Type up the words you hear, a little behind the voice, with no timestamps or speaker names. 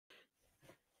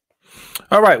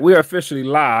All right, we are officially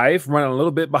live, running a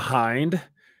little bit behind.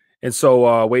 And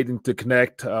so waiting to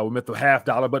connect with the half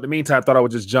dollar. But in the meantime, I thought I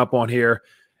would just jump on here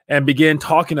and begin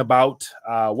talking about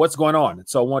what's going on. And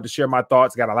so I wanted to share my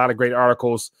thoughts. Got a lot of great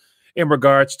articles in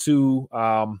regards to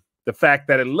the fact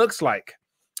that it looks like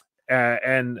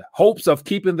and hopes of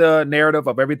keeping the narrative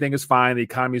of everything is fine. The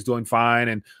economy is doing fine.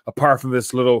 And apart from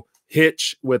this little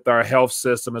hitch with our health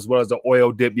system, as well as the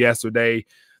oil dip yesterday,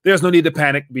 there's no need to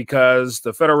panic because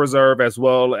the Federal Reserve, as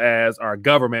well as our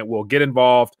government, will get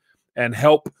involved and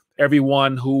help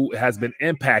everyone who has been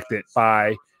impacted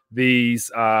by these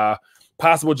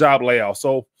possible job layoffs.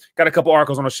 So got a couple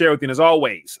articles I want to share with you. And as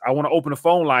always, I want to open the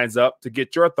phone lines up to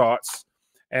get your thoughts,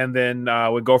 and then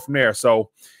we'll go from there.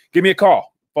 So give me a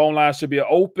call. Phone lines should be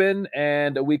open,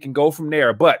 and we can go from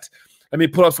there. But let me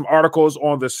pull up some articles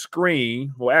on the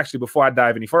screen. Well, actually, before I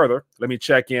dive any further, let me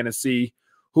check in and see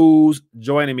who's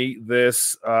joining me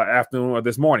this afternoon or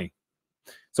this morning.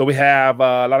 So we have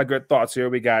a lot of good thoughts here.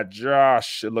 We got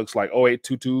Josh, it looks like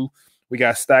 0822. We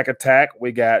got Stack Attack.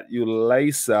 We got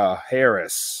Ulisa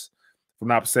Harris. If I'm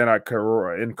not saying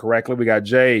that incorrectly. We got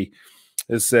Jay.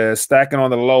 It says stacking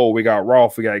on the low. We got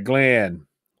Rolf. We got Glenn.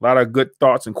 A lot of good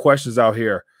thoughts and questions out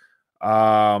here.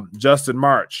 Justin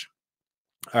March.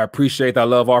 I appreciate that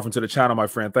love offering to the channel, my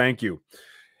friend. Thank you.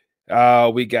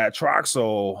 We got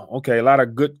Troxel. Okay, a lot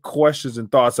of good questions and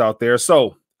thoughts out there.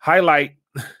 So highlight,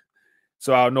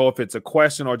 so I'll know if it's a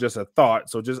question or just a thought.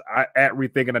 So just at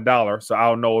Rethinking a Dollar, so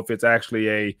I'll know if it's actually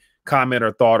a comment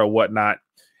or thought or whatnot,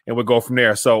 and we'll go from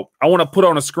there. So I want to put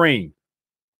on a screen.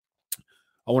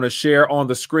 I want to share on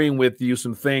the screen with you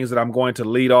some things that I'm going to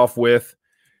lead off with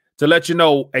to let you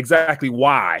know exactly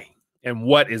why and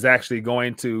what is actually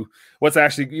going to, what's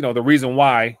actually, the reason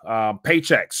why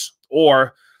paychecks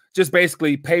or just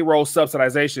basically payroll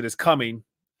subsidization is coming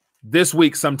this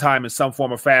week sometime in some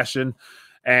form or fashion.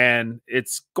 And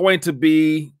it's going to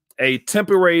be a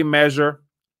temporary measure.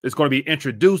 It's going to be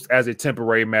introduced as a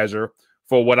temporary measure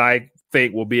for what I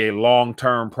think will be a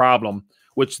long-term problem,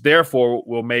 which therefore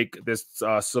will make this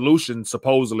solution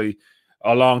supposedly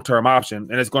a long-term option.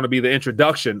 And it's going to be the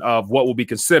introduction of what will be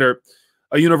considered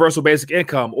a universal basic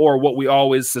income, or what we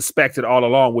always suspected all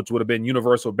along, which would have been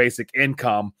universal basic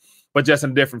income, but just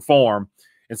in a different form.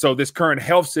 And so this current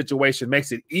health situation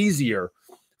makes it easier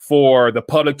for the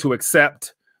public to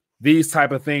accept these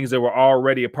type of things that were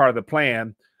already a part of the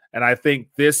plan. And I think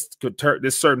this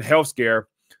certain health scare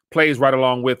plays right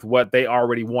along with what they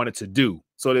already wanted to do.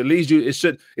 So it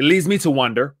leads me to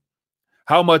wonder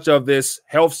how much of this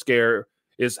health scare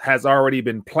has already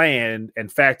been planned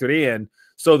and factored in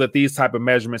so that these type of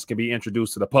measurements can be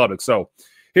introduced to the public. So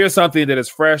here's something that is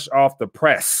fresh off the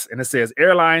press, and it says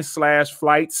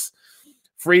airlines/flights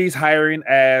freeze hiring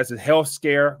as the health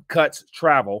scare cuts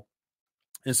travel.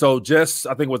 And so just,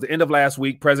 I think it was the end of last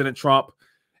week, President Trump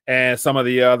and some of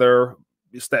the other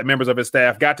members of his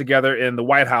staff got together in the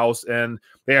White House, and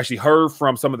they actually heard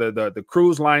from some of the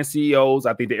cruise line CEOs,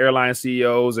 I think the airline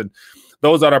CEOs, and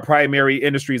those are the primary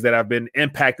industries that have been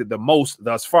impacted the most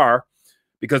thus far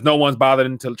because no one's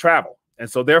bothering to travel. And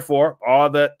so therefore, all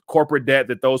the corporate debt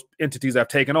that those entities have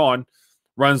taken on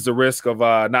runs the risk of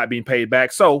not being paid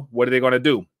back. So what are they going to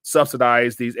do?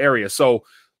 Subsidize these areas. So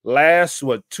last,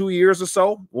 2 years or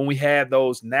so, when we had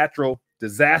those natural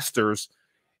disasters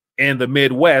in the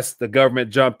Midwest, the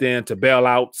government jumped in to bail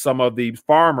out some of the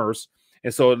farmers.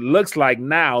 And so it looks like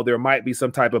now there might be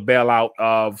some type of bailout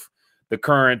of the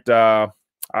current, I'm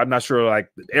not sure, like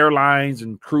airlines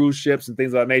and cruise ships and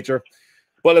things of that nature.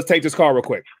 But let's take this call real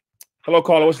quick. Hello,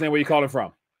 caller. What's your name? Where are you calling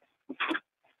from?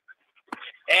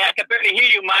 Hey, I can barely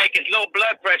hear you, Mike. It's low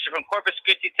blood pressure from Corpus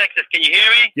Christi, Texas. Can you hear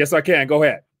me? Yes, I can. Go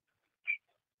ahead.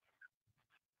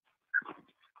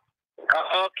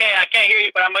 Okay, I can't hear you,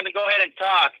 but I'm going to go ahead and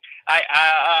talk.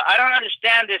 I don't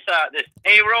understand this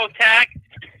payroll tax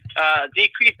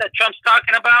decrease that Trump's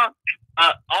talking about.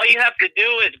 All you have to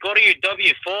do is go to your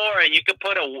W-4 and you can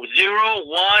put a 0,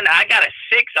 1. I got a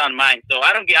 6 on mine, so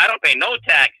I don't pay no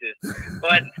taxes.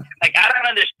 But I don't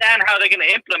understand how they're going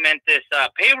to implement this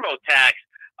payroll tax.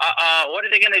 What are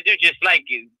they going to do? Just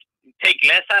take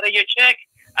less out of your check?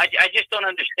 I just don't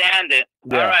understand it.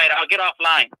 Yeah. All right, I'll get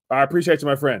offline. I appreciate you,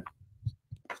 my friend.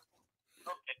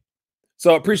 Okay.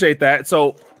 So appreciate that.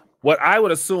 So what I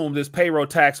would assume this payroll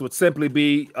tax would simply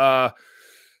be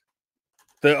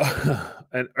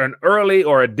an early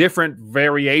or a different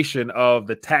variation of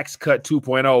the tax cut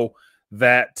 2.0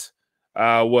 that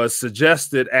was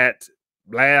suggested at,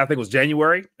 I think it was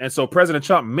January. And so President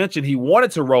Trump mentioned he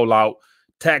wanted to roll out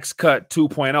tax cut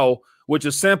 2.0, which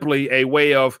is simply a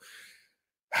way of,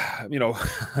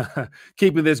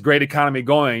 keeping this great economy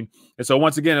going And so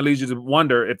once again, it leads you to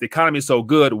wonder, if the economy is so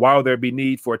good, why would there be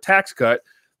need for a tax cut?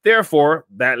 Therefore,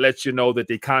 that lets you know that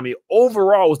the economy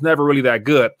overall was never really that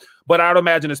good. But I would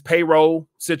imagine this payroll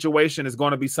situation is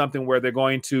going to be something where they're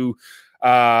going to,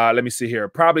 let me see here,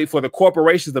 probably for the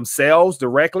corporations themselves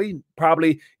directly,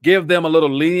 probably give them a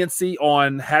little leniency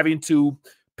on having to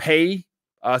pay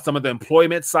some of the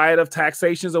employment side of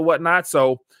taxations or whatnot.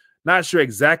 So not sure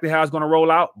exactly how it's going to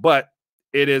roll out, but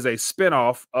it is a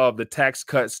spinoff of the Tax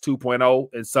Cuts 2.0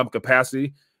 in some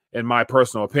capacity, in my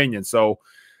personal opinion. So,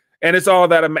 and it's all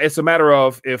that it's a matter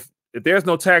of if there's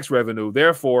no tax revenue,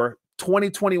 therefore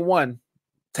 2021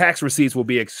 tax receipts will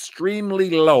be extremely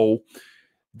low.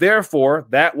 Therefore,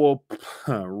 that will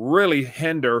really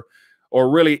hinder, or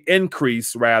really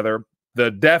increase rather, the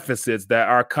deficits that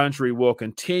our country will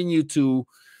continue to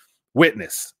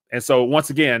witness. And so once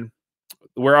again,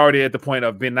 we're already at the point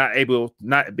of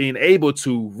not being able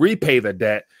to repay the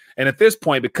debt. And at this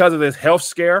point, because of this health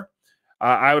scare,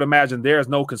 I would imagine there is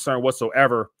no concern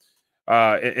whatsoever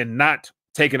in not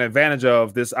taking advantage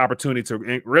of this opportunity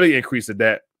to really increase the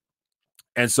debt.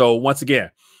 And so once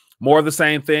again, more of the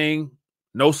same thing,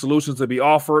 no solutions to be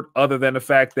offered other than the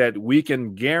fact that we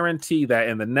can guarantee that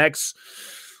in the next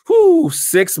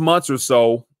 6 months or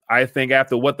so, I think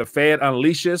after what the Fed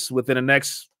unleashes within the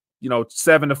next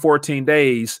 7 to 14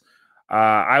 days,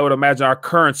 I would imagine our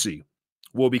currency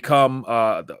will become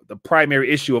the primary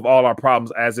issue of all our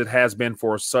problems, as it has been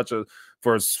for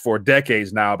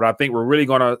decades now. But I think we're really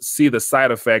going to see the side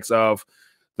effects of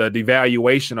the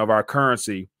devaluation of our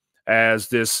currency as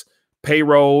this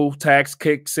payroll tax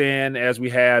kicks in, as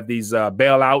we have these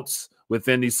bailouts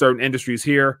within these certain industries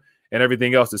here, and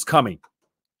everything else is coming.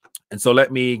 And so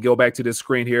let me go back to this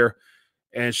screen here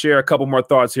and share a couple more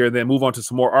thoughts here, then move on to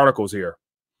some more articles here.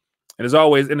 And as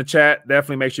always, in the chat,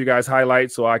 definitely make sure you guys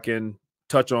highlight so I can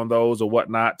touch on those or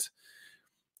whatnot.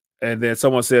 And then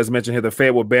someone mention here, the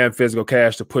Fed will ban physical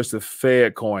cash to push the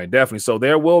Fed coin. Definitely. So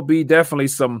there will be definitely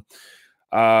some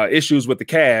issues with the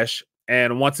cash.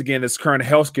 And once again, this current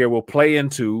health scare will play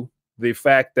into the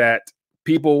fact that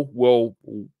people will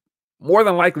more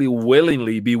than likely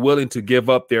willingly be willing to give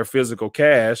up their physical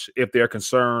cash if they're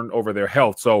concerned over their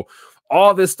health. So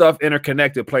all this stuff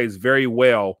interconnected plays very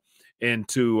well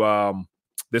into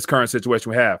this current situation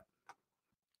we have.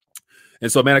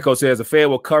 And so Manico says the Fed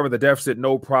will cover the deficit,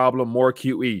 no problem, more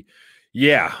QE.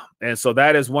 Yeah. And so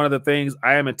that is one of the things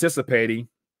I am anticipating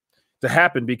to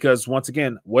happen, because once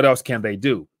again, what else can they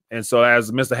do? And so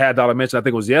as Mr. Haddollar mentioned, I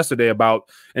think it was yesterday, about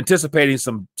anticipating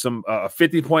some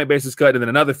 50-point basis cut and then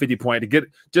another 50-point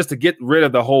to get rid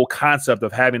of the whole concept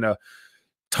of having to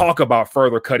talk about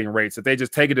further cutting rates. If they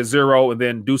just take it to zero and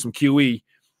then do some QE,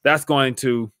 that's going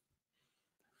to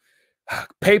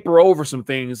paper over some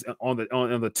things on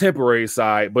the temporary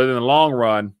side, but in the long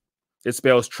run, it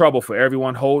spells trouble for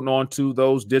everyone holding on to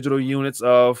those digital units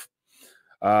of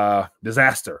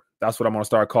disaster. That's what I'm going to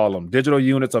start calling them, digital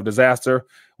units of disaster,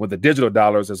 with the digital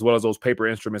dollars as well as those paper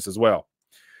instruments as well.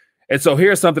 And so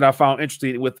here's something I found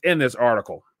interesting within this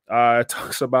article. It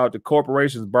talks about the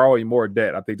corporations borrowing more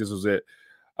debt. I think this was it.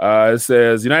 It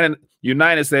says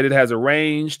United said it has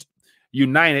arranged.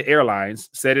 United Airlines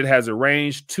said it has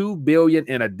arranged $2 billion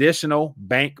in additional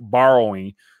bank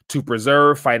borrowing to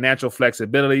preserve financial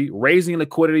flexibility, raising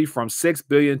liquidity from $6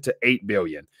 billion to $8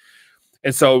 billion.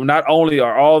 And so not only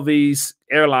are all these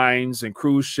airlines and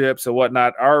cruise ships and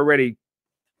whatnot already,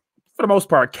 for the most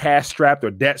part, cash strapped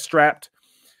or debt strapped,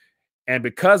 and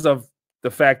because of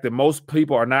the fact that most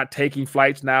people are not taking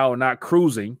flights now and not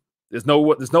cruising, there's no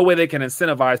way they can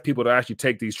incentivize people to actually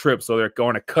take these trips. So they're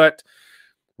going to cut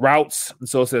routes. And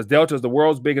so it says Delta is the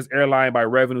world's biggest airline by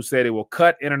revenue, said it will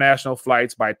cut international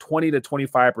flights by 20 to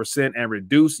 25% and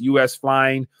reduce U.S.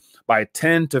 flying by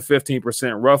 10 to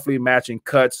 15%, roughly matching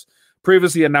cuts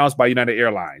previously announced by United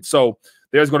Airlines. So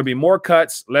there's going to be more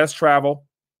cuts, less travel,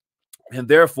 and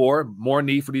therefore more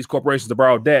need for these corporations to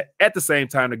borrow debt. At the same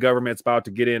time, the government's about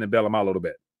to get in and bail them out a little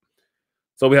bit.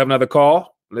 So we have another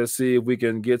call. Let's see if we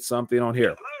can get something on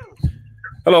here.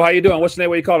 Hello, how you doing? What's your name?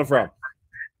 Where you calling from?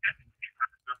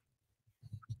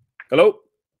 Hello?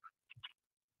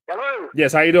 Hello.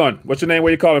 Yes, how you doing? What's your name?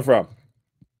 Where you calling from?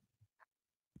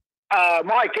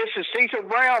 Mike, this is Cecil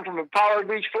Brown from Apollo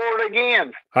Beach, Florida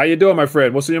again. How you doing, my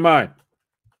friend? What's in your mind?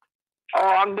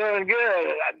 Oh, I'm doing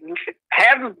good.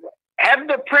 Have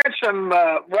to print some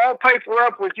wallpaper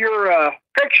up with your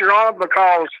picture on it,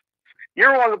 because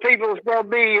you're one of the people that's going to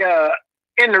be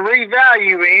in the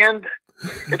revalue end.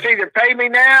 It's either pay me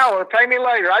now or pay me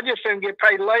later. I just didn't get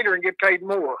paid later and get paid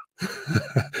more.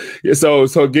 Yeah, so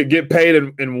get paid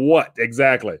in what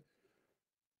exactly?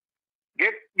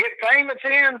 Get payments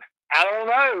in I don't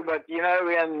know, but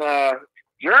in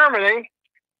Germany,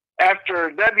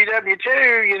 after WW2,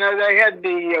 they had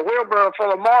the wheelbarrow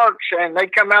full of marks, and they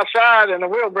come outside, and the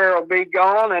wheelbarrow would be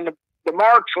gone, and the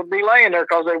marks would be laying there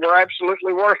because they were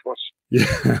absolutely worthless.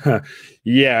 Yeah,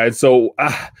 yeah, and so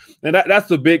and that's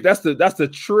the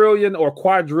trillion or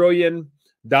quadrillion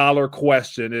dollar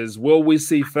question: is will we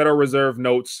see Federal Reserve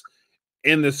notes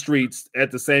in the streets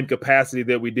at the same capacity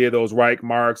that we did those Reich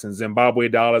marks and Zimbabwe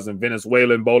dollars and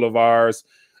Venezuelan bolivars?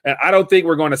 And I don't think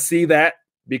we're going to see that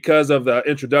because of the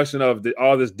introduction of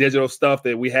all this digital stuff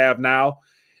that we have now.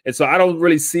 And so I don't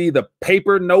really see the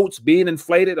paper notes being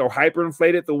inflated or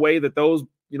hyperinflated the way that those,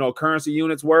 currency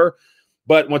units were.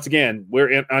 But once again, we're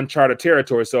in uncharted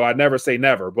territory, so I never say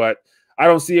never. But I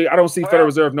don't see Federal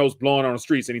Reserve notes blowing on the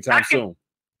streets anytime soon.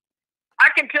 I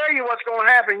can tell you what's going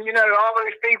to happen. All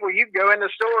those people, you go in the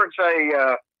store and say,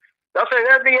 they'll say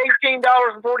there'd be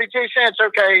 $18.42.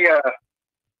 Okay, I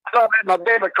don't have my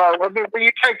debit card with me. Will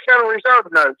you take Federal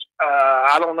Reserve notes?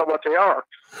 I don't know what they are.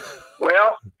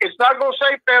 Well, it's not going to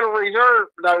say Federal Reserve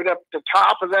note up at the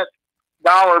top of that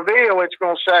dollar bill. It's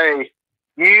going to say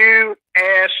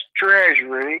U.S.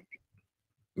 Treasury.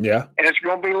 Yeah. And it's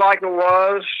going to be like it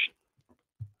was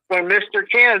when Mr.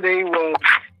 Kennedy was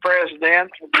president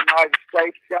of the United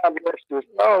States. God rest his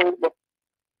soul. But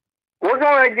we're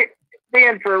going to be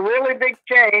in for a really big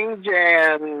change,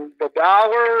 and the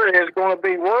dollar is going to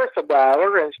be worth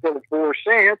 $1 instead of 4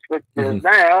 cents, which is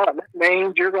now. And that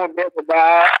means you're going to be able to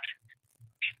buy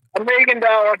 $1 million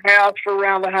house for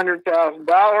around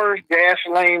 $100,000.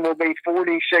 Gasoline will be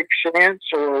 46 cents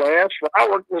or less. When I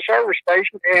worked in the service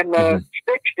station in the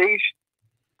 60s,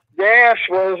 gas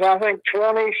was, I think,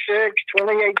 28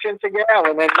 cents a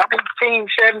gallon. In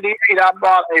 1978, I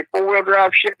bought a 4-wheel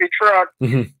drive Chevy truck.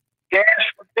 Gas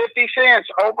for 50 cents.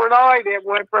 Overnight, it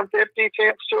went from 50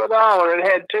 cents to $1. It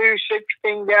had 2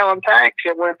 16-gallon tanks.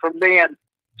 It went from being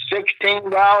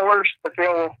 $16 to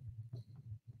fill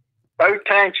both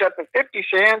tanks up at 50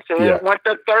 cents, and it went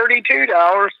to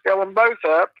 $32, fill them both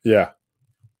up. Yeah.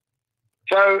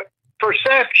 So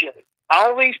perception.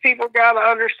 All these people got to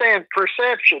understand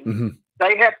perception.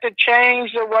 They have to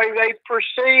change the way they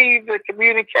perceive the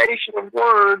communication of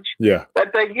words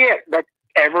that they get. But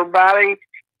everybody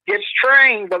gets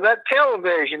trained by that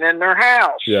television in their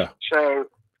house. Yeah. So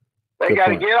they got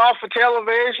to get off the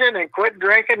television and quit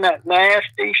drinking that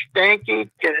nasty, stinky,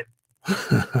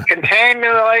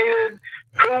 contaminated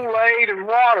Kool-Aid and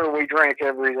water we drink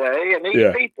every day. And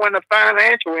these people in the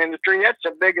financial industry, that's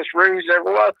the biggest ruse there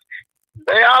was.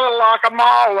 They ought to lock them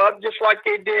all up just like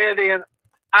they did in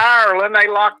Ireland. They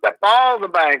locked up all the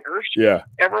bankers. Yeah.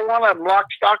 Every one of them, lock,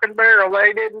 stock, and barrel.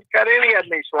 They didn't cut any of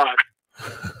these slack.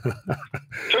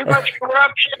 Too much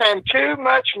corruption and too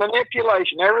much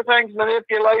manipulation. Everything's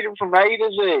manipulated from A to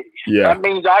Z. Yeah. That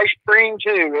means ice cream,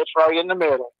 too. It's right in the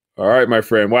middle. All right, my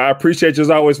friend. Well, I appreciate you as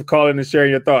always for calling and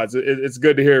sharing your thoughts. It's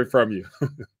good to hear from you.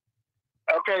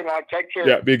 Okay, Mike. Take care.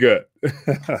 Yeah, be good.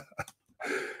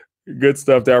 Good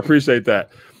stuff there. I appreciate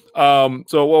that.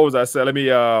 So what was I saying? Let me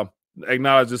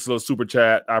acknowledge this little super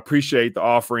chat. I appreciate the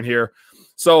offering here.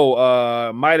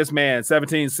 So Midas Man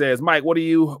 17 says, Mike, what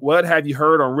have you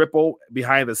heard on Ripple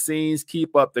behind the scenes?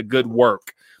 Keep up the good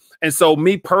work. And so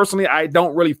me personally, I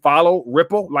don't really follow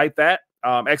Ripple like that.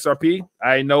 XRP.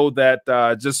 I know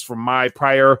that just from my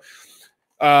prior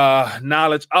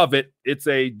knowledge of it, it's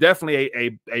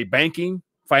definitely a banking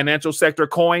financial sector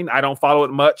coin. I don't follow it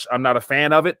much. I'm not a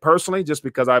fan of it personally, just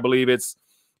because I believe it's,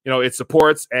 it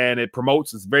supports and it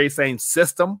promotes this very same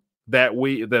system that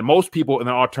most people in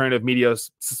the alternative media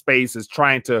space is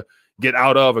trying to get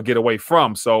out of or get away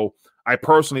from. So I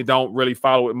personally don't really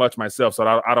follow it much myself.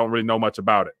 So I don't really know much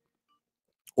about it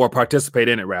or participate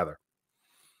in it rather.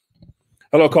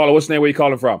 Hello, caller. What's your name? Where you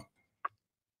calling from?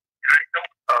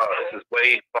 This is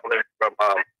Wade calling from.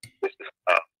 My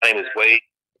name is Wade.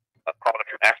 Calling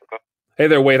from Africa. Hey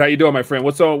there, Wade. How you doing, my friend?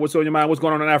 What's on your mind? What's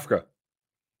going on in Africa?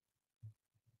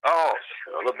 Oh,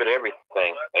 a little bit of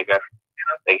everything. They got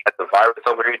the virus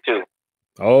over here too.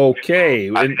 Okay.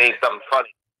 I seen something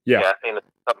funny. Yeah, I seen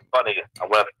something funny. I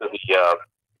went up to the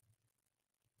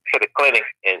clinic,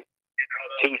 and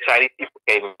 2 Chinese people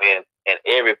came in, and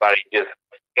everybody just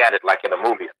got it like in a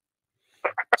movie.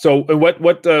 So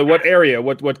what area,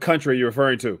 what country are you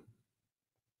referring to?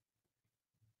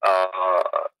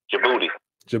 Djibouti.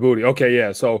 Djibouti. Okay,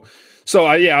 yeah. So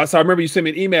I remember you sent me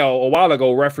an email a while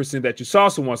ago referencing that you saw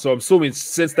someone. So I'm assuming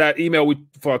since that email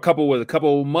a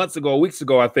couple months ago, weeks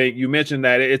ago, I think you mentioned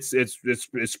that it's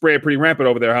spread pretty rampant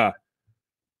over there, huh?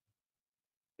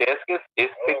 Yes,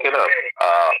 it's picking up.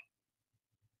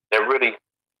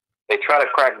 They try to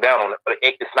crack down on it, but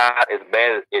it's not as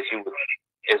bad as you would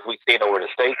as we've seen over the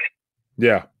States.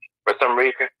 Yeah. For some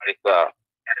reason,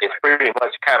 it's pretty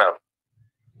much kind of,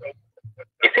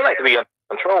 it seems like to be under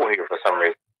control here for some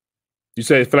reason. You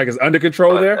say it feel like it's under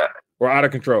control there or out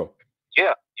of control?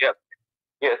 Yeah,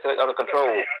 it's under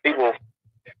control. People,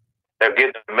 they're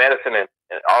getting the medicine and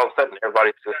all of a sudden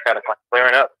everybody's just kind of like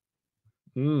clearing up.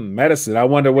 Medicine. I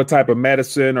wonder what type of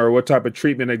medicine or what type of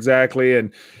treatment exactly.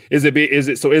 And is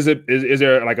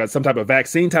there like some type of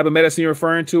vaccine type of medicine you're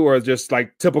referring to, or just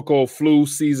like typical flu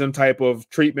season type of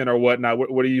treatment or whatnot?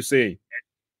 What are you seeing?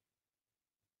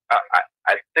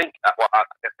 I think, well, I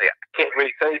can't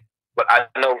really say, but I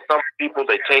know some people,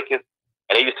 they take it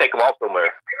and they just take them off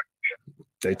somewhere.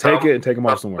 They take it and take them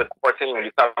off somewhere. When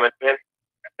you come in,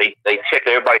 they check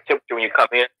everybody's temperature when you come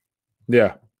in.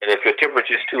 Yeah. And if your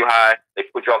temperature is too high, they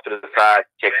put you off to the side,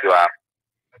 check you out.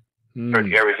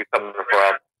 Certain areas you're coming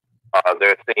from,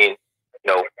 they're seeing,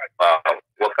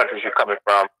 what countries you're coming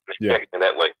from, checking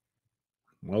that way.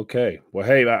 Okay. Well,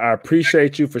 hey, I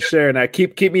appreciate you for sharing that.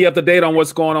 Keep me up to date on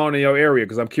what's going on in your area,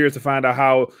 because I'm curious to find out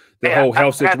how the whole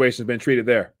health situation has been treated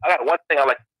there. I got one thing I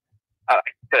like to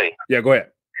say. Yeah, go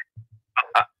ahead.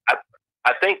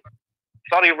 I think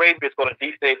Saudi Arabia is going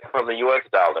to defect from the U.S.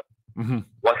 dollar. Mm-hmm.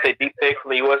 Once they defect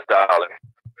from the U.S. dollar,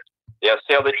 they'll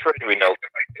sell their treasury notes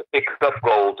to pick up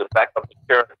gold to back up the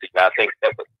currency. And I think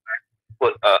that would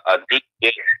put a deep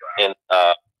dent in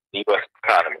the U.S.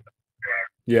 economy.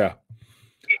 Yeah.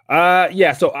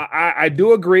 So I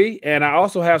do agree. And I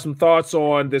also have some thoughts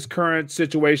on this current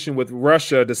situation with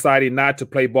Russia deciding not to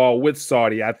play ball with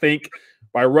Saudi. I think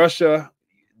by Russia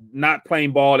not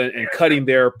playing ball and cutting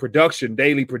their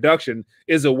daily production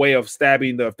is a way of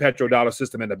stabbing the petrodollar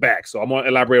system in the back. So I'm going to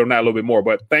elaborate on that a little bit more,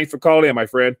 but thanks for calling in, my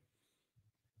friend.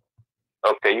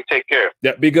 Okay. You take care.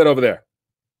 Yeah. Be good over there.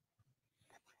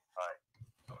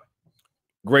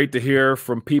 Great to hear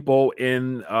from people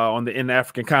in the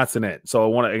African continent. So I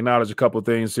want to acknowledge a couple of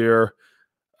things here.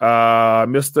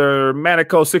 Mr.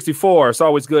 Manico 64. It's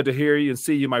always good to hear you and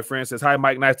see you, my friend. Says, hi,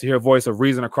 Mike. Nice to hear a voice of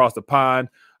reason across the pond.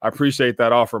 I appreciate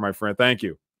that offer, my friend. Thank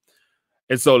you.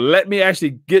 And so let me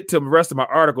actually get to the rest of my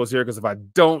articles here, because if I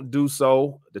don't do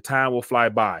so, the time will fly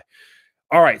by.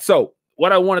 All right. So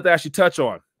what I wanted to actually touch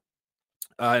on,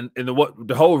 and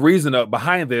the whole reason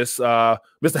behind this,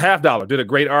 Mr. Half Dollar did a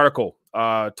great article.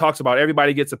 Talks about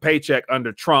everybody gets a paycheck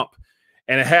under Trump,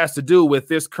 and it has to do with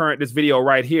this video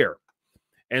right here.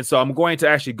 And so I'm going to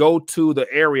actually go to the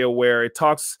area where it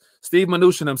talks Steve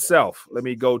Mnuchin himself. Let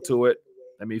me go to it.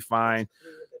 Let me find.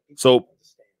 So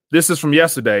this is from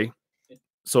yesterday.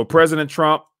 So President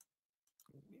Trump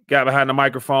got behind the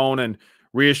microphone and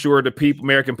reassured the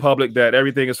American public that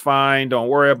everything is fine. Don't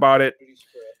worry about it.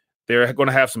 They're going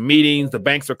to have some meetings. The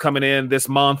banks are coming in this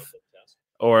month,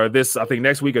 or this, I think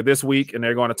next week or this week, and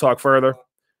they're going to talk further.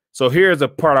 So here's the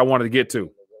part I wanted to get to.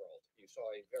 You saw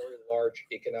a very large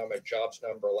economic jobs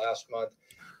number last month.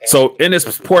 So in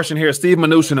this portion here, Steve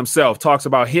Mnuchin himself talks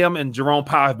about him and Jerome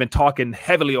Powell have been talking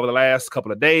heavily over the last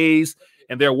couple of days,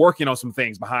 and they're working on some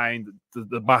things behind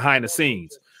the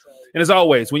scenes. And as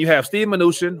always, when you have Steve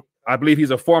Mnuchin, I believe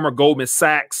he's a former Goldman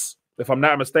Sachs, if I'm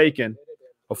not mistaken,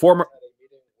 I'm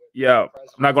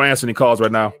not going to answer any calls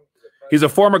right now. He's a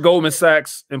former Goldman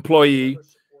Sachs employee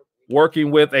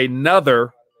working with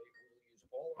another.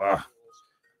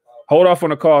 Hold off on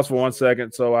the calls for 1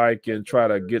 second so I can try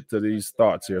to get to these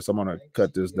thoughts here. So I'm going to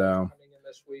cut this down.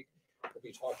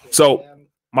 So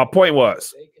my point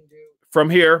was, from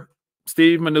here,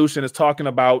 Steve Mnuchin is talking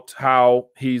about how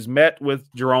he's met with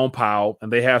Jerome Powell,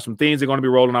 and they have some things they're going to be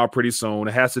rolling out pretty soon.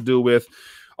 It has to do with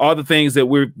all the things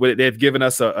that they've given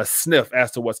us a sniff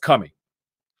as to what's coming.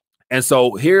 And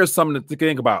so here's something to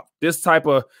think about. This type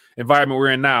of environment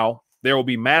we're in now, there will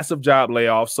be massive job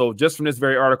layoffs. So just from this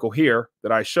very article here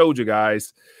that I showed you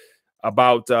guys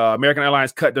about American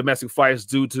Airlines cut domestic flights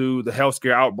due to the health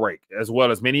scare outbreak, as well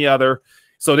as many other.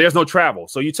 So there's no travel.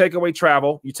 So you take away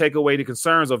travel, you take away the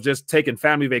concerns of just taking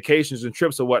family vacations and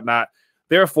trips or whatnot.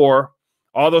 Therefore,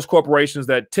 all those corporations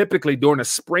that typically during the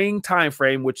spring time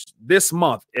frame, which this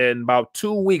month in about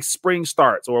 2 weeks, spring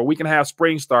starts, or a week and a half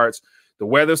spring starts, the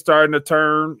weather's starting to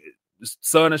turn, the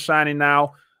sun is shining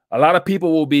now. A lot of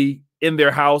people will be in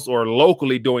their house or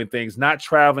locally doing things, not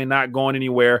traveling, not going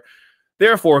anywhere.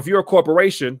 Therefore, if you're a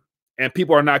corporation and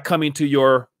people are not coming to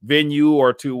your venue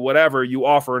or to whatever you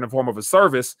offer in the form of a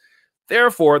service,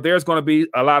 therefore, there's going to be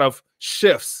a lot of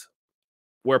shifts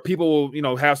where people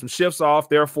will, have some shifts off,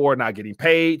 therefore not getting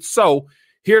paid. So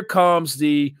here comes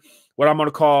what I'm going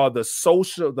to call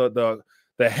the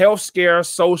health scare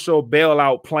social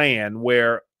bailout plan,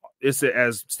 where it's,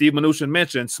 as Steve Mnuchin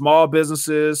mentioned, small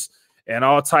businesses and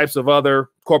all types of other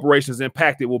corporations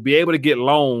impacted will be able to get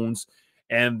loans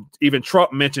And even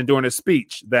Trump mentioned during his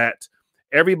speech that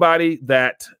everybody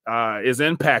that is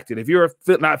impacted, if you're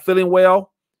not feeling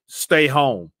well, stay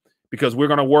home, because we're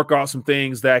going to work out some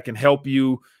things that can help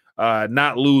you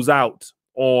not lose out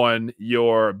on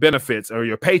your benefits, or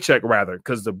your paycheck rather,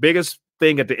 because the biggest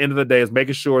thing at the end of the day is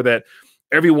making sure that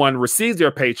everyone receives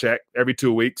their paycheck every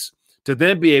 2 weeks to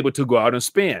then be able to go out and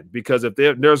spend. Because if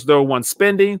there's no one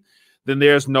spending, then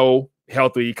there's no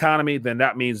healthy economy. Then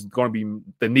that means going to be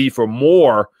the need for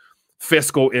more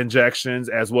fiscal injections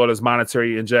as well as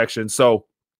monetary injections. So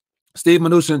Steve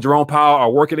Mnuchin and Jerome Powell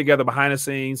are working together behind the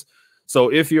scenes. So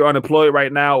if you're unemployed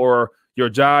right now or your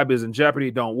job is in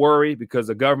jeopardy, don't worry, because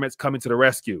the government's coming to the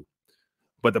rescue.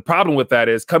 But the problem with that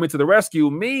is coming to the rescue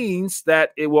means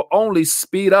that it will only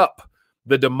speed up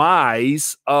the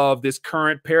demise of this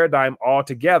current paradigm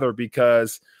altogether.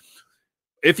 Because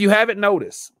if you haven't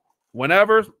noticed,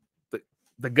 whenever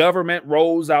the government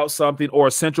rolls out something or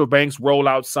central banks roll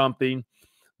out something,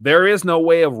 there is no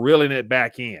way of reeling it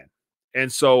back in.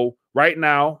 And so right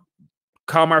now,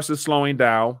 commerce is slowing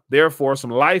down. Therefore,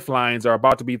 some lifelines are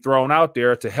about to be thrown out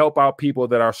there to help out people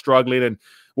that are struggling and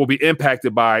will be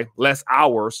impacted by less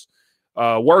hours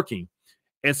working.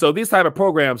 And so these type of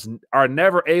programs are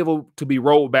never able to be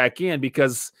rolled back in,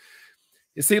 because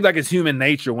it seems like it's human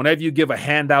nature. Whenever you give a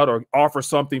handout or offer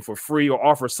something for free or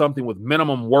offer something with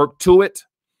minimum work to it,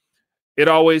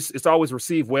 it's always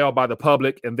received well by the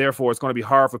public, and therefore it's going to be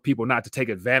hard for people not to take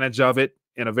advantage of it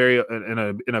in a very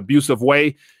in an abusive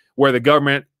way, where the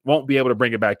government won't be able to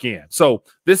bring it back in. So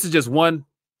this is just one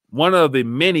of the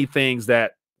many things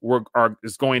that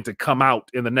is going to come out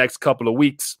in the next couple of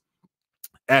weeks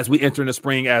as we enter in the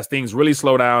spring, as things really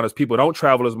slow down, as people don't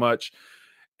travel as much.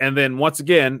 And then once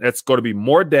again, it's going to be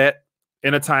more debt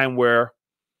in a time where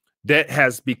debt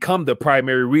has become the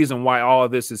primary reason why all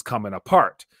of this is coming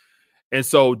apart. And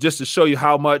so just to show you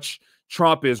how much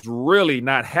Trump is really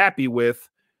not happy with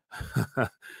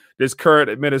this current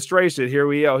administration, here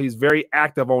we go. He's very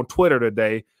active on Twitter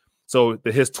today. So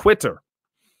his Twitter,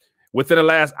 within the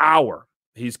last hour,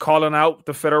 he's calling out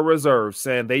the Federal Reserve,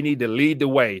 saying they need to lead the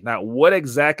way. Now, what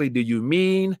exactly do you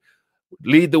mean,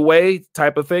 lead the way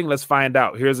type of thing? Let's find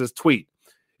out. Here's his tweet.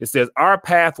 It says, "Our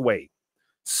pathway,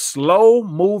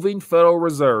 slow-moving Federal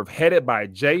Reserve headed by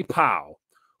Jay Powell,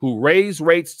 who raised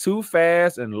rates too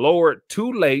fast and lowered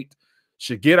too late,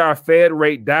 should get our Fed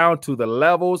rate down to the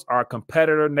levels our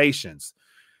competitor nations.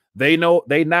 They know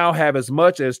they now have as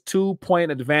much as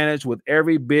 2-point advantage with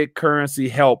every big currency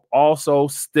help also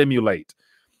stimulate."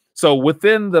 So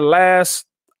within the last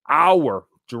hour,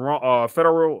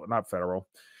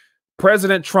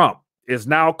 President Trump is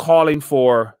now calling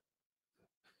for,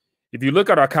 if you look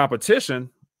at our competition,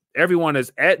 everyone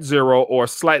is at zero or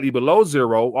slightly below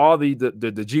zero. All the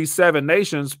G7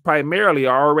 nations primarily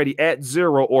are already at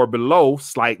zero or below,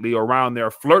 slightly around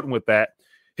there, flirting with that.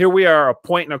 Here we are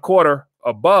 1.25 points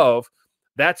above.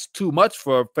 That's too much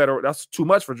for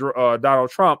Donald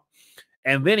Trump.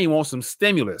 And then he wants some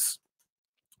stimulus.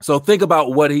 So think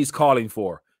about what he's calling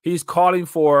for. He's calling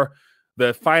for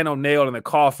the final nail in the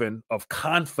coffin of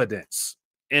confidence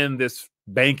in this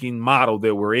banking model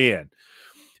that we're in.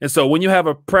 And so when you have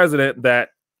a president that,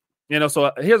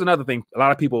 so here's another thing a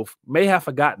lot of people may have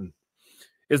forgotten,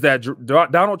 is that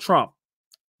Donald Trump,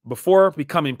 before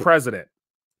becoming president,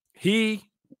 he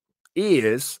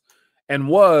is and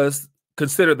was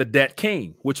considered the debt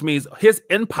king, which means his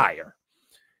empire.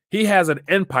 He has an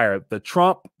empire, the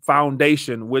Trump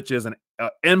Foundation, which is an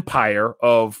empire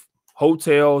of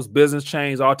hotels, business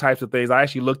chains, all types of things. I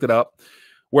actually looked it up,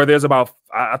 where there's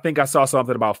I think I saw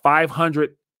something about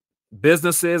 500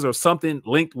 businesses or something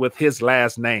linked with his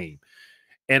last name.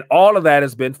 And all of that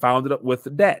has been founded up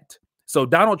with debt. So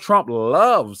Donald Trump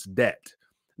loves debt.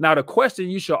 Now, the question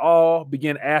you should all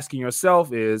begin asking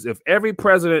yourself is, if every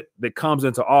president that comes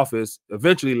into office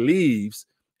eventually leaves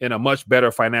in a much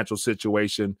better financial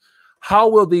situation, how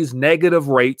will these negative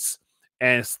rates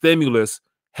and stimulus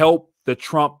help the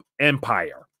Trump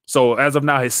empire? So as of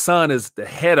now, his son is the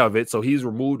head of it, so he's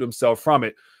removed himself from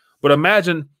it. But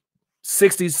imagine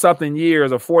 60-something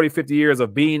years or 40, 50 years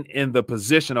of being in the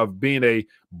position of being a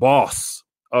boss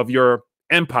of your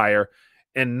empire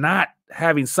and not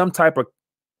having some type of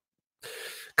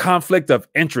conflict of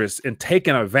interest and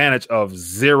taking advantage of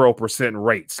 0%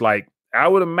 rates. Like, I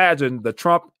would imagine the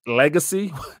Trump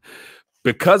legacy,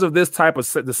 because of this type of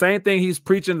the same thing he's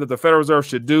preaching that the Federal Reserve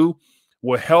should do,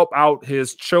 will help out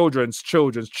his children's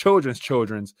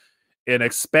in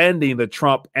expanding the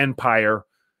Trump empire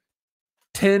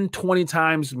 10, 20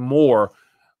 times more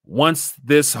once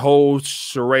this whole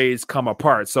charades come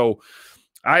apart. So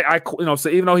So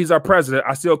even though he's our president,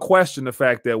 I still question the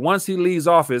fact that once he leaves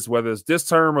office, whether it's this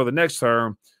term or the next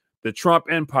term, the Trump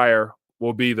empire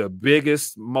will be the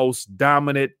biggest, most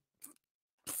dominant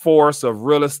force of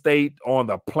real estate on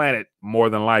the planet, more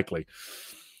than likely.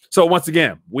 So once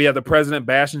again, we have the president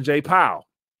bashing Jay Powell.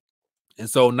 And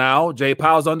so now Jay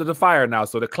Powell's under the fire now.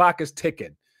 So the clock is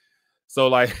ticking. So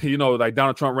like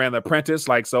Donald Trump ran The Apprentice.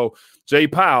 So Jay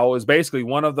Powell is basically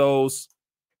one of those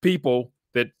people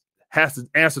that has to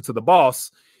answer to the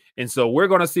boss. And so we're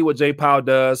going to see what Jay Powell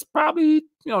does probably,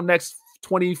 next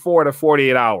 24 to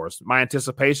 48 hours. My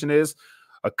anticipation is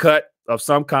a cut of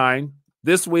some kind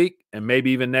this week and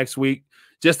maybe even next week,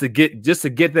 just to get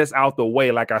this out the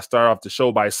way. Like I start off the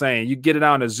show by saying, you get it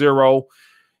down to zero.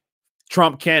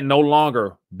 Trump can't no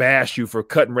longer bash you for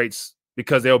cutting rates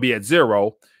because they'll be at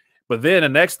zero. But then the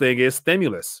next thing is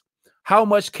stimulus. How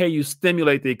much can you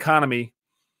stimulate the economy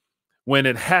when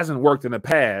it hasn't worked in the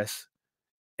past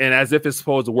and as if it's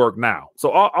supposed to work now?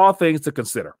 So all things to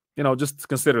consider, just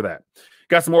consider that.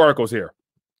 Got some more articles here.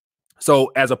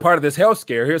 So as a part of this health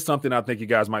scare, here's something I think you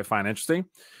guys might find interesting.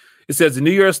 It says in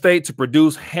New York State to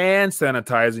produce hand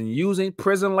sanitizing using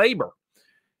prison labor.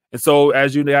 And so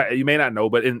as you may not know,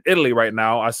 but in Italy right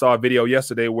now, I saw a video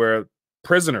yesterday where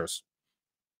prisoners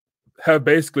have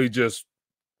basically just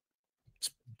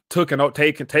taken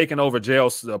over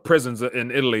jails, prisons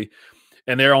in Italy,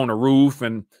 and they're on the roof,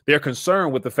 and they're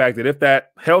concerned with the fact that if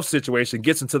that health situation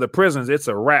gets into the prisons, it's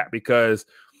a wrap, because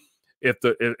if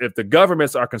the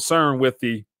governments are concerned with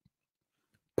the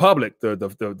public,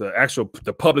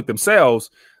 the public themselves,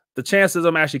 the chances of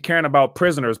them actually caring about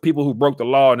prisoners, people who broke the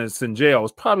law and is in jail,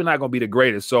 is probably not going to be the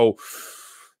greatest. So,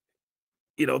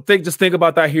 think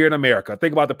about that here in America.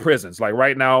 Think about the prisons. Like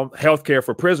right now, healthcare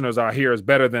for prisoners out here is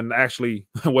better than actually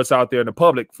what's out there in the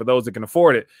public for those that can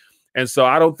afford it. And so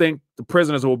I don't think the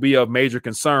prisoners will be of major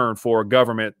concern for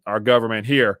our government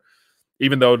here,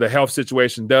 even though the health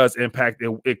situation does impact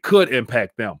it could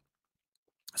impact them.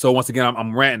 So once again,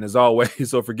 I'm ranting as always,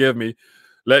 so forgive me.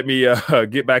 Let me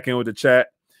get back in with the chat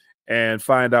and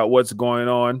find out what's going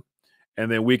on,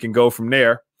 and then we can go from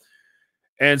there.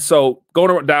 And so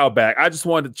going to dial back, I just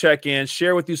wanted to check in,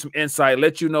 share with you some insight,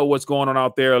 let you know what's going on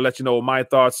out there, let you know what my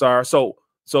thoughts are. So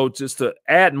just to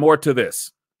add more to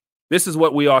this is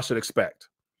what we all should expect.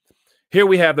 Here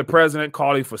we have the president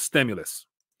calling for stimulus.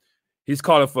 He's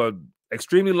calling for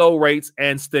extremely low rates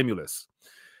and stimulus.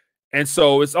 And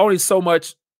so it's only so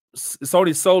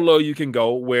low you can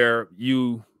go, where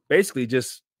you basically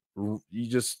just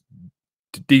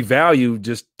devalue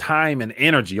just time and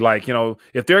energy. Like,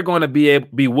 if they're going to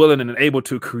be willing and able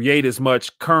to create as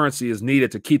much currency as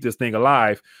needed to keep this thing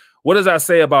alive, what does that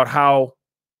say about how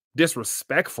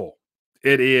disrespectful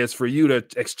it is for you to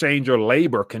exchange your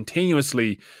labor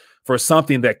continuously for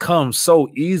something that comes so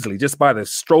easily just by the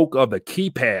stroke of the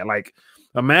keypad? Like,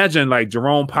 imagine like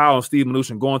Jerome Powell and Steve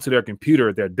Mnuchin going to their computer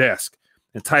at their desk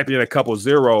and typing in a couple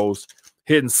zeros,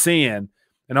 hitting send,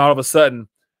 and all of a sudden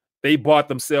they bought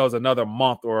themselves another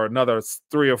month or another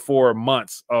 3 or 4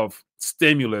 months of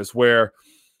stimulus, where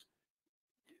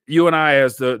you and I,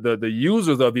 as the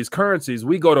users of these currencies,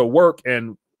 we go to work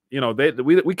and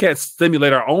we can't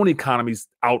stimulate our own economies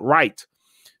outright.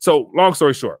 So long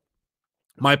story short,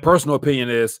 my personal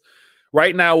opinion is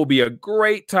right now will be a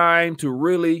great time to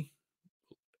really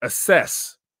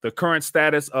assess the current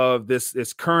status of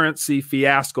this currency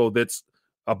fiasco that's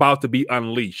about to be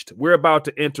unleashed. We're about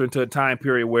to enter into a time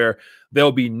period where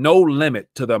there'll be no limit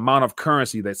to the amount of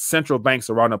currency that central banks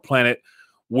around the planet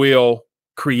will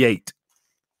create.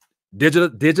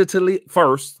 Digitally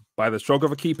first, by the stroke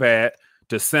of a keypad,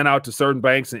 to send out to certain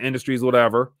banks and industries,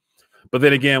 whatever. But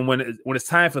then again, when it's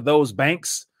time for those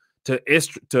banks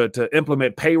to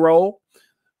implement payroll,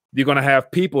 you're going to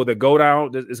have people that go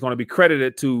down, it's going to be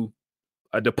credited to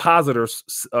a depositor's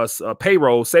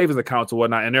payroll, savings accounts or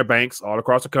whatnot in their banks all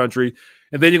across the country.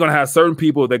 And then you're going to have certain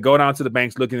people that go down to the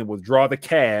banks looking to withdraw the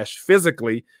cash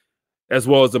physically, as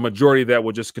well as the majority that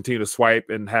will just continue to swipe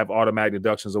and have automatic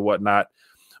deductions or whatnot.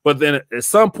 But then at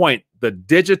some point, the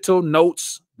digital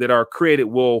notes that are created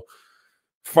will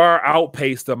far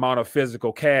outpace the amount of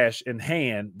physical cash in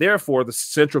hand. Therefore, the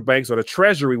central banks or the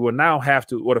Treasury will now have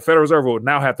to, or the Federal Reserve will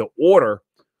now have to order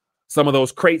some of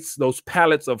those crates, those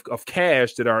pallets of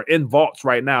cash that are in vaults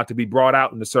right now to be brought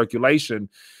out into circulation.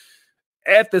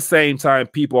 At the same time,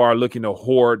 people are looking to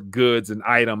hoard goods and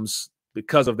items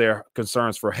because of their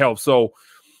concerns for health. So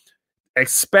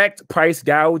expect price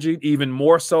gouging, even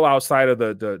more so outside of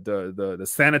the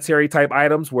sanitary type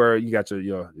items, where you got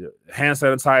your hand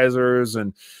sanitizers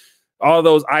and all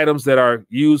those items that are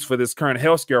used for this current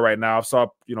health scare right now. I saw,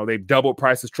 they've doubled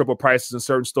prices, triple prices in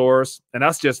certain stores. And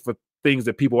that's just for things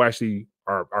that people actually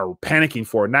are panicking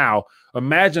for now.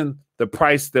 Imagine the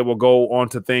price that will go on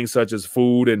to things such as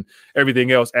food and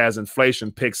everything else as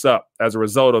inflation picks up as a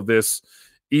result of this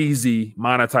easy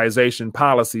monetization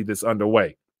policy that's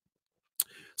underway.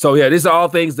 So, yeah, these are all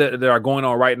things that are going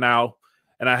on right now.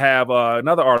 And I have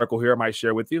another article here I might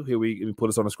share with you. Here, let me put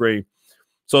this on the screen.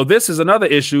 So this is another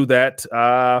issue that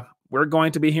we're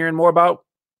going to be hearing more about,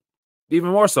 even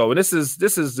more so. And this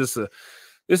is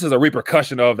a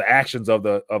repercussion of the actions of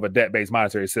a debt-based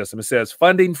monetary system. It says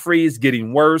funding freeze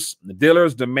getting worse. The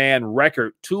dealers demand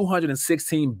record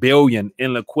 $216 billion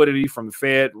in liquidity from the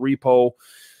Fed repo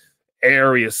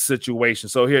area situation.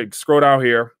 So here, scroll down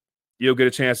here, you'll get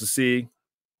a chance to see.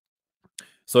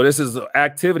 So this is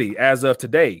activity as of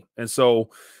today. And so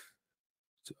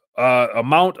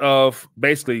amount of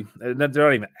basically, they're not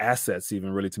even assets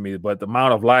even really to me, but the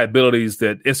amount of liabilities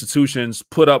that institutions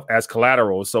put up as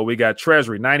collateral. So we got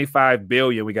Treasury, 95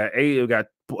 billion. We got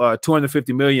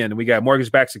 250 million. And we got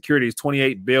mortgage-backed securities,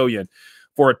 28 billion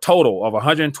for a total of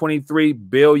 $123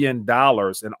 billion.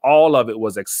 And all of it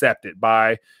was accepted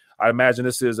by, I imagine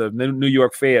this is a New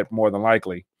York Fed more than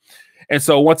likely. And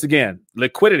so once again,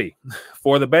 liquidity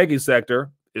for the banking sector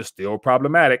is still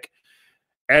problematic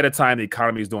at a time the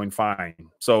economy is doing fine.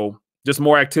 So just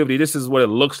more activity. This is what it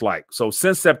looks like. So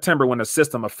since September, when the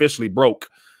system officially broke,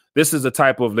 this is the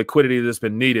type of liquidity that's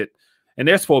been needed. And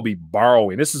they're supposed to be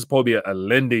borrowing. This is supposed to be a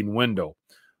lending window.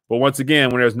 But once again,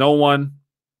 when there's no one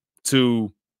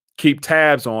to keep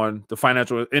tabs on the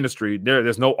financial industry,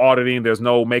 there's no auditing, there's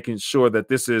no making sure that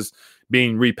this is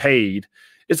being repaid.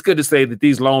 It's good to say that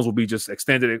these loans will be just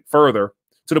extended further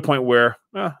to the point where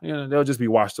they'll just be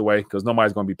washed away because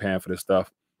nobody's going to be paying for this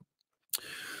stuff.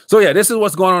 So, yeah, this is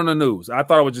what's going on in the news. I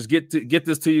thought I would just get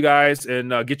this to you guys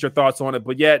and get your thoughts on it.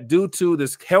 But yet, due to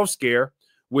this health scare,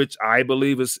 which I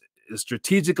believe is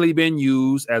strategically being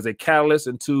used as a catalyst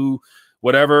into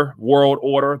whatever world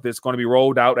order that's going to be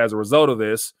rolled out as a result of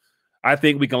this, I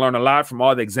think we can learn a lot from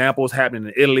all the examples happening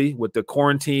in Italy with the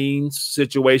quarantine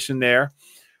situation there.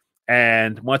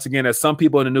 And once again, as some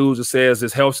people in the news, it says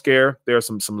this health scare, there's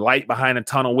some light behind the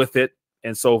tunnel with it.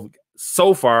 And so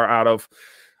far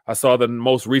I saw the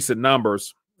most recent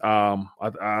numbers.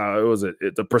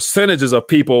 The percentages of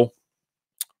people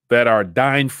that are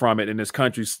dying from it in this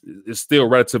country is still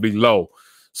relatively low.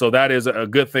 So that is a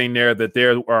good thing there, that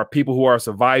there are people who are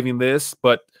surviving this,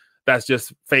 but that's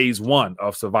just phase one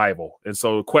of survival. And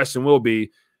so the question will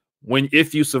be,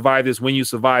 if you survive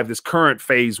this current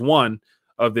phase one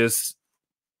of this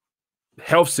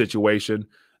health situation,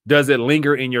 does it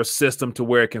linger in your system to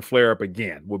where it can flare up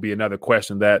again? Will be another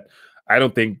question that I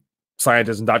don't think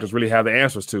scientists and doctors really have the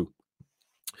answers to.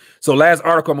 So last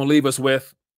article I'm going to leave us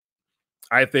with,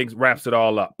 I think wraps it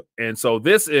all up. And so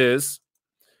this is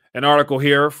an article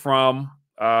here from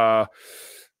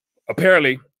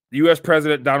apparently the U.S.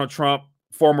 President Donald Trump,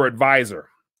 former advisor,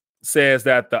 says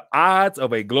that the odds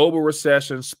of a global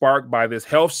recession sparked by this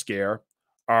health scare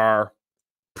are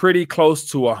pretty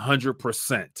close to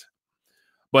 100%.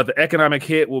 But the economic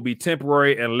hit will be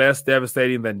temporary and less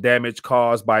devastating than damage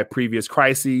caused by previous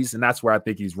crises. And that's where I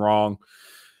think he's wrong,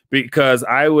 because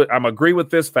I'm agree with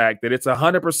this fact that it's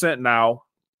 100% now.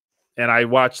 And I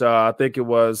watched, I think it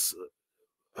was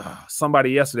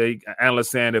somebody yesterday,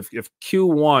 analyst saying if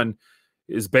Q1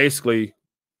 is basically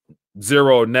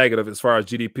zero negative as far as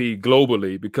GDP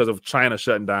globally because of China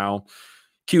shutting down,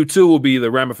 Q2 will be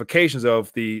the ramifications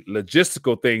of the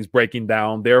logistical things breaking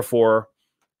down, therefore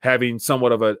having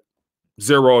somewhat of a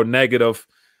zero negative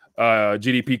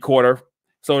GDP quarter.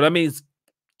 So that means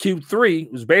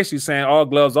Q3 was basically saying all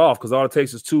gloves off, because all it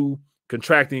takes is 2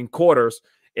 contracting quarters,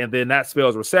 and then that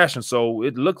spells recession. So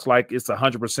it looks like it's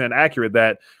 100% accurate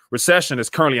that recession is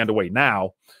currently underway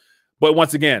now. But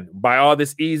once again, by all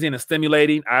this easing and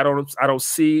stimulating, I don't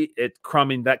see it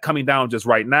coming down just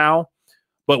right now.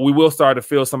 But we will start to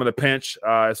feel some of the pinch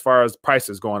as far as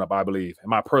prices going up, I believe, in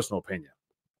my personal opinion.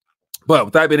 But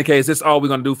with that being the case, this is all we're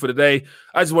going to do for today.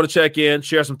 I just want to check in,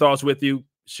 share some thoughts with you,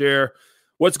 share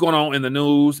what's going on in the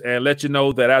news, and let you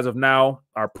know that as of now,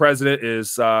 our president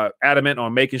is adamant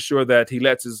on making sure that he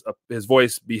lets his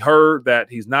voice be heard, that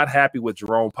he's not happy with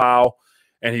Jerome Powell,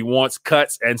 and he wants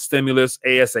cuts and stimulus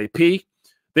ASAP.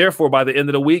 Therefore, by the end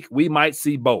of the week, we might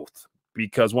see both,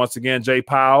 because once again, Jerome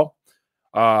Powell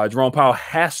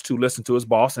has to listen to his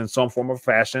boss in some form or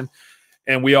fashion.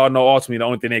 And we all know ultimately the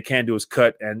only thing they can do is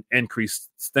cut and increase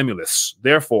stimulus.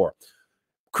 Therefore,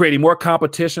 creating more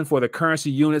competition for the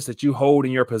currency units that you hold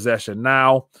in your possession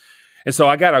now. And so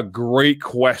I got a great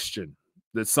question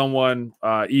that someone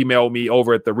emailed me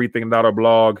over at the Rethinking Dollar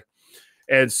blog.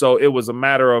 And so it was a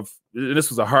matter of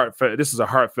this is a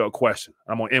heartfelt question.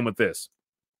 I'm going to end with this.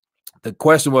 The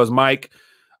question was, Mike,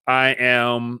 I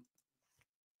am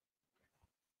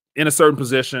in a certain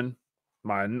position,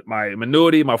 my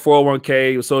annuity, my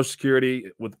 401k, Social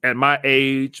Security, at my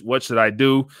age, what should I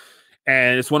do?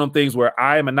 And it's one of the things where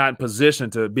I am not in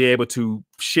position to be able to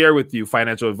share with you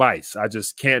financial advice. I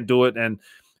just can't do it. And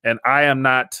I am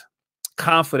not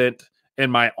confident in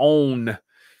my own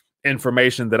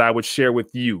information that I would share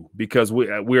with you, because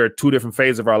we're at two different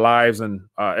phases of our lives and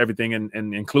everything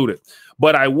and included.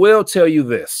 But I will tell you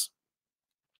this,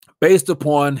 based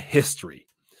upon history.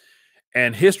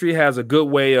 And history has a good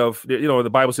way of, the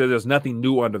Bible says there's nothing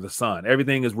new under the sun.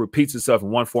 Everything repeats itself in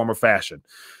one form or fashion.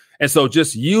 And so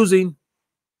just using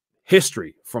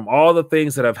history from all the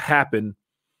things that have happened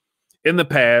in the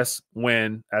past,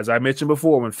 when, as I mentioned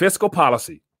before, when fiscal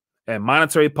policy and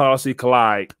monetary policy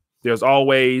collide, there's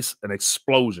always an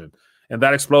explosion. And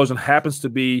that explosion happens to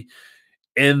be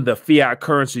in the fiat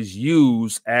currencies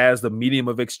used as the medium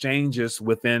of exchanges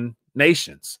within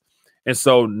nations. And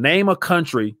so name a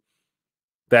country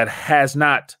that has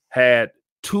not had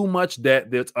too much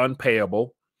debt that's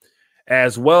unpayable,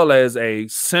 as well as a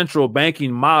central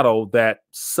banking model that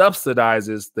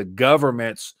subsidizes the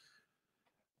government's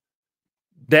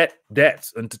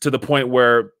debts to the point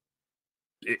where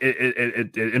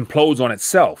it implodes on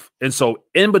itself. And so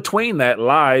in between that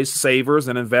lies savers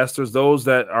and investors, those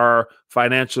that are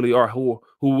financially, or who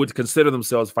would consider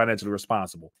themselves financially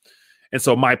responsible. And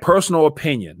so my personal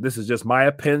opinion, this is just my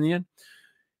opinion,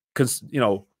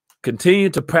 continue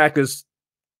to practice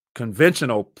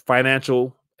conventional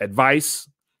financial advice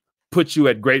puts you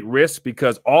at great risk,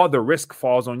 because all the risk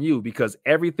falls on you, because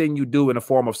everything you do in the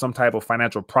form of some type of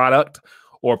financial product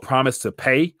or promise to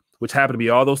pay, which happen to be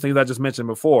all those things I just mentioned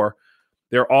before,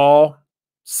 they're all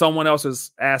someone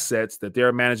else's assets that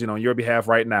they're managing on your behalf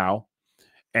right now.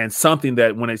 And something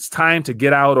that when it's time to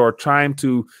get out or trying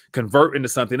to convert into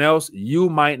something else, you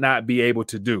might not be able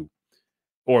to do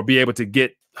or be able to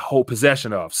get whole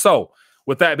possession of. So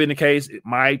with that being the case,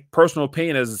 my personal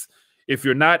opinion is, if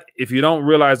you don't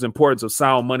realize the importance of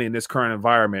sound money in this current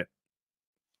environment,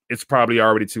 it's probably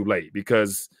already too late,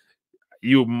 because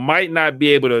you might not be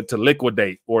able to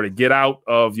liquidate or to get out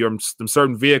of some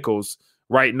certain vehicles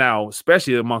right now,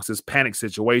 especially amongst this panic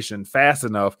situation, fast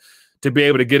enough to be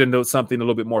able to get into something a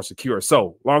little bit more secure.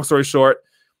 So long story short,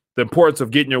 the importance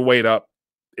of getting your weight up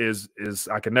is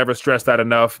I can never stress that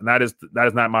enough. And that is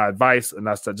not my advice. And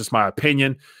that's just my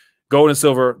opinion. Gold and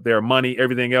silver, their money,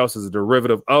 everything else is a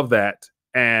derivative of that,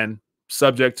 and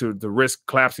subject to the risk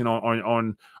collapsing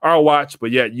on our watch,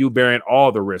 but yet you bearing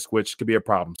all the risk, which could be a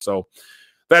problem. So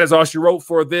that is all she wrote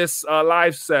for this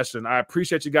live session. I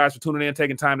appreciate you guys for tuning in,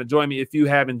 taking time to join me. If you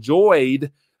have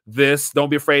enjoyed this, don't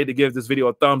be afraid to give this video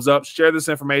a thumbs up. Share this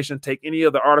information. Take any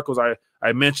of the articles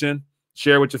I mentioned.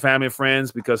 Share with your family and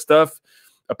friends, because stuff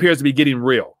appears to be getting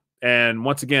real. And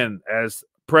once again, as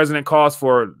President calls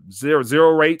for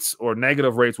zero rates or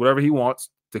negative rates, whatever he wants,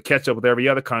 to catch up with every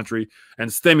other country,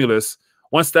 and stimulus,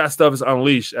 once that stuff is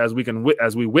unleashed, as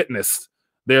we witnessed,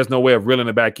 there's no way of reeling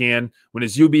it back in. When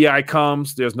this UBI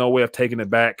comes, there's no way of taking it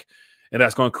back. And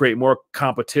that's going to create more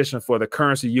competition for the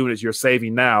currency units you're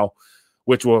saving now,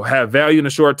 which will have value in the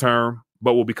short term,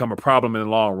 but will become a problem in the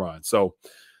long run. So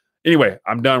anyway,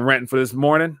 I'm done ranting for this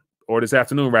morning, or this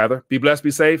afternoon rather. Be blessed,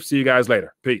 be safe. See you guys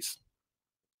later. Peace.